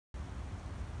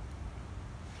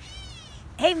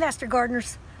Hey Master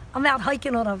Gardeners, I'm out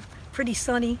hiking on a pretty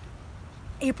sunny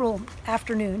April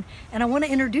afternoon, and I want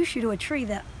to introduce you to a tree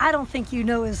that I don't think you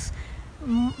know as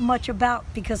much about,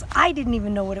 because I didn't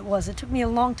even know what it was. It took me a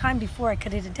long time before I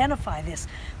could identify this,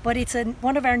 but it's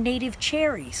one of our native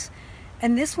cherries,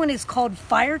 and this one is called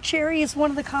fire cherry is one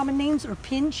of the common names, or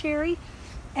pin cherry,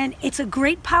 and it's a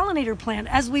great pollinator plant.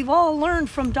 As we've all learned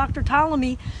from Dr.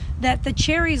 Ptolemy, that the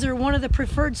cherries are one of the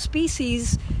preferred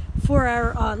species for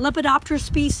our Lepidoptera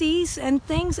species and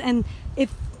things. And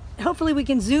if hopefully we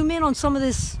can zoom in on some of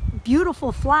this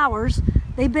beautiful flowers.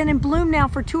 They've been in bloom now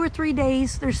for 2 or 3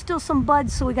 days. There's still some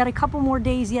buds, so we got a couple more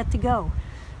days yet to go.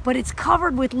 But it's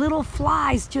covered with little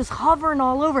flies just hovering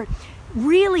all over it.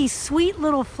 Really sweet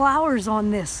little flowers on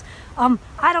this. I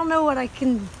don't know what I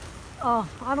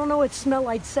don't know what smell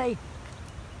I'd say.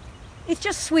 It's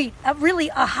just sweet, really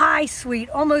a high sweet,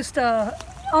 almost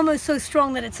so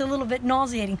strong that it's a little bit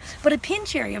nauseating. But a pin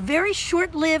cherry, a very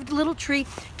short-lived little tree,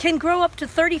 can grow up to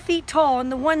 30 feet tall.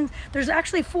 And there's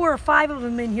actually 4 or 5 of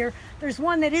them in here. There's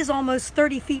one that is almost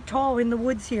 30 feet tall in the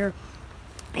woods here.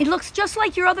 It looks just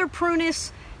like your other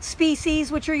prunus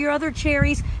species, which are your other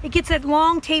cherries. It gets that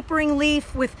long tapering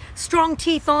leaf with strong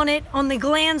teeth on it, on the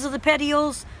glands of the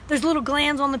petioles. There's little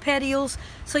glands on the petioles,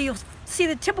 so you'll see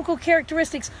the typical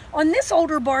characteristics. On this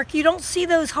older bark, you don't see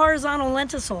those horizontal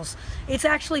lenticels. It's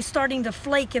actually starting to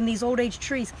flake in these old age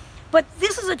trees. But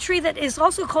this is a tree that is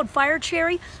also called fire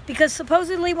cherry, because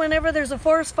supposedly whenever there's a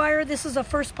forest fire, this is a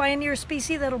first pioneer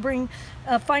species that'll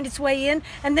find its way in.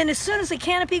 And then as soon as the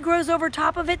canopy grows over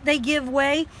top of it, they give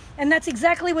way. And that's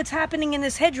exactly what's happening in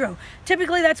this hedgerow.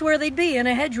 Typically that's where they'd be, in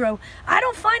a hedgerow. I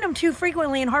don't find them too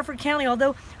frequently in Harford County,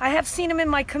 although I have seen them in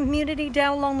my community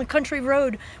down along the country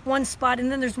road, one spot,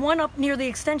 and then there's one up near the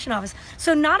extension office.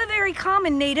 So not a very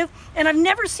common native, and I've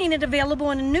never seen it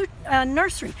available in a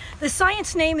nursery. The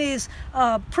science name is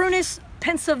Prunus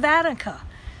pensavatica.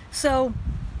 So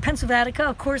pensavatica,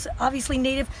 of course, obviously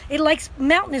native. It likes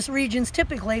mountainous regions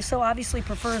typically, so obviously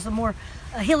prefers the more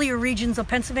hillier regions of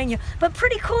Pennsylvania. But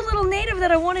pretty cool little native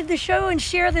that I wanted to show and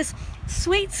share this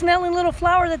sweet smelling little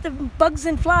flower that the bugs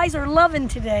and flies are loving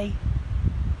today.